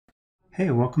Hey,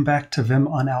 welcome back to Vim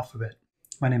Un-Alphabet.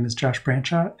 My name is Josh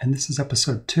Branchaw, and this is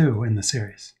episode 2 in the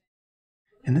series.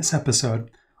 In this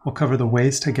episode, we'll cover the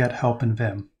ways to get help in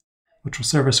Vim, which will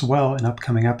serve us well in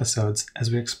upcoming episodes as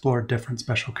we explore different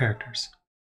special characters.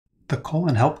 The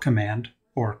 :help command,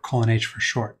 or :h for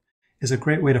short, is a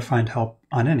great way to find help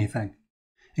on anything,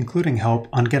 including help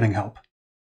on getting help.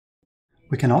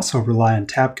 We can also rely on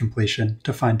tab completion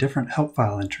to find different help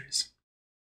file entries.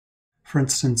 For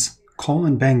instance,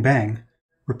 :bang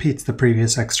repeats the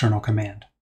previous external command.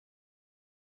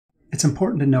 It's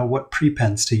important to know what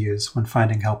prepends to use when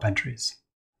finding help entries.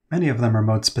 Many of them are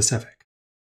mode specific.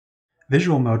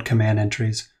 Visual mode command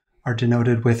entries are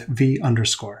denoted with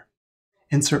V_.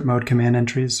 Insert mode command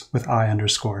entries with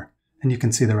I_, and you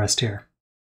can see the rest here.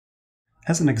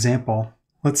 As an example,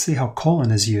 let's see how :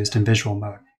 is used in visual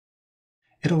mode.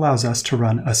 It allows us to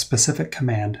run a specific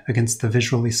command against the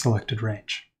visually selected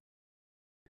range.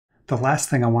 The last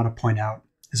thing I want to point out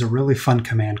is a really fun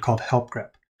command called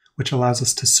Helpgrep, which allows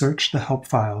us to search the help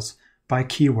files by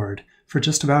keyword for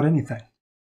just about anything.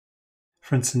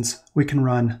 For instance, we can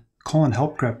run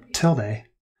 :helpgrep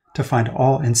to find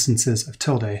all instances of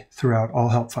tilde throughout all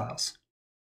help files.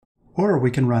 Or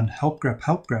we can run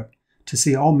helpgrep to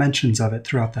see all mentions of it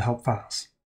throughout the help files.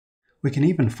 We can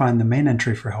even find the main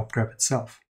entry for helpgrep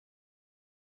itself.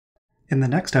 In the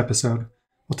next episode,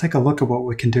 we'll take a look at what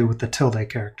we can do with the tilde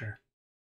character.